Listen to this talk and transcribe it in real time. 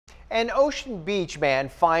An Ocean Beach man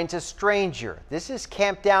finds a stranger. This is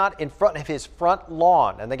camped out in front of his front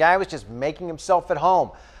lawn, and the guy was just making himself at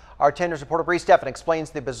home. Our 10 News reporter Bree Steffen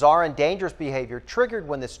explains the bizarre and dangerous behavior triggered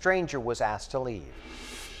when the stranger was asked to leave.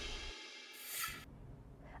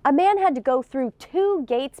 A man had to go through 2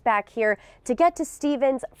 gates back here to get to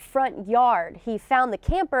Steven's front yard. He found the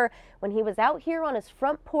camper when he was out here on his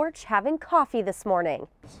front porch having coffee this morning.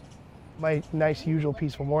 My nice, usual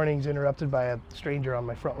peaceful mornings interrupted by a stranger on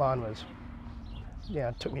my front lawn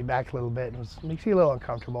it took me back a little bit. Makes you a little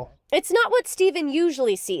uncomfortable. It's not what Steven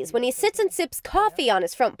usually sees when he sits and sips coffee on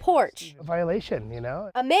his front porch. A violation, you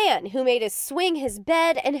know? A man who made his swing his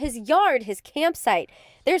bed and his yard his campsite.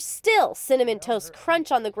 There's still Cinnamon Toast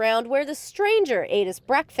Crunch on the ground where the stranger ate his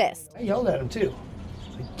breakfast. I yelled at him too.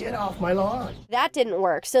 Like, get off my lawn. That didn't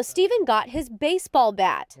work, so Steven got his baseball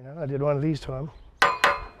bat. I did one of these to him.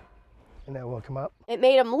 And that woke him up. It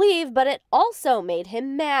made him leave, but it also made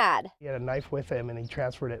him mad. He had a knife with him and he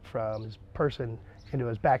transferred it from his person into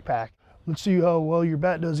his backpack. Let's see how well your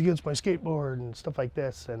bat does against my skateboard and stuff like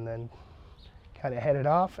this. And then kind of headed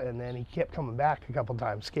off, and then he kept coming back a couple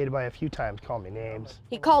times, skated by a few times, called me names.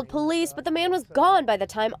 He called police, but the man was gone by the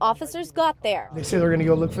time officers got there. They say they're going to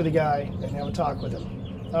go look for the guy and have a talk with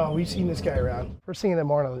him. Oh, we've seen this guy around. First thing in the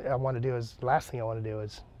morning I want to do is, last thing I want to do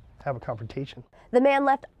is have a confrontation. The man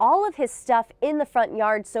left all of his stuff in the front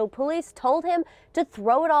yard, so police told him to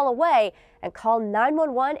throw it all away and call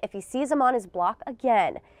 911 if he sees him on his block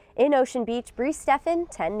again. In Ocean Beach, Bree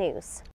Steffen, 10 News.